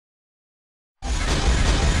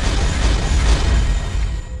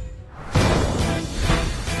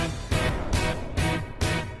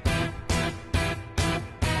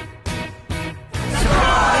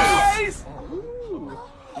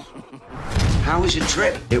How was your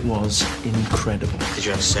trip? It was incredible. Did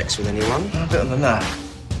you have sex with anyone? Better than that.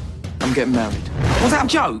 I'm getting married. Was that a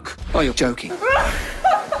joke? Oh, you're joking.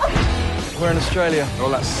 We're in Australia. All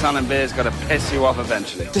that sun and beer's got to piss you off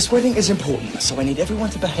eventually. This wedding is important, so I need everyone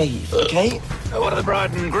to behave, okay? What are the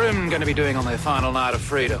bride and groom going to be doing on their final night of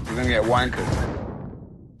freedom? We're going to get wankered.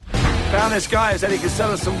 Found this guy who said he could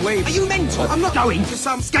sell us some weed. Are you mental? I'm not going to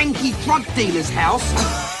some skanky drug dealer's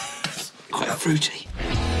house. Quite fruity.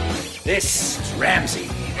 This is Ramsey.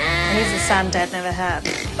 He's a son Dad never had.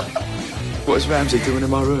 What's Ramsey doing in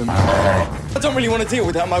my room? I don't really want to deal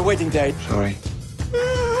with that on my wedding day. Sorry.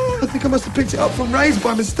 I think I must have picked it up from Ray's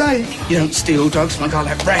by mistake. You don't steal drugs from a guy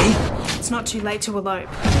like Ray. It's not too late to elope.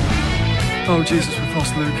 Oh, Jesus, we've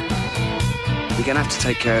lost Luke. You're going to have to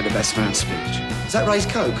take care of the best man's speech. Is that Ray's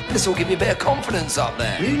coke? This will give you a bit of confidence up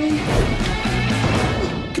there. Really?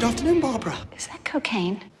 Good afternoon, Barbara. Is that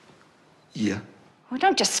cocaine? Yeah. Well,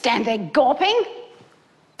 don't just stand there gawping.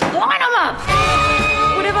 Line them up!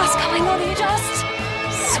 Whatever's going on here, just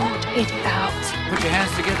sort it out. Put your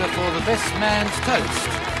hands together for the best man's toast.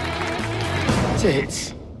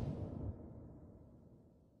 Tits.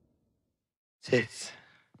 Tits.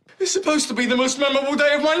 It's supposed to be the most memorable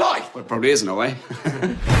day of my life. Well, it probably isn't a way.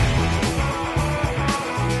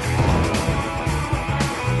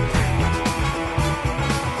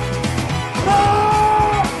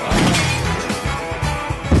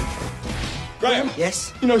 Graham?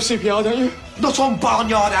 Yes? You know CPR, don't you? Not on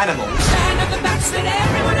barnyard animals.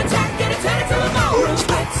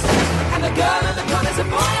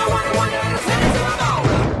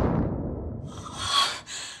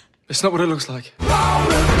 It's not what it looks like.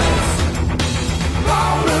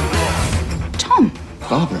 Tom,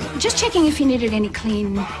 Barbara. just checking if you needed any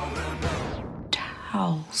clean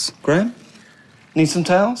towels. Graham? Need some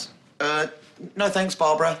towels? No thanks,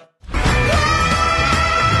 Barbara.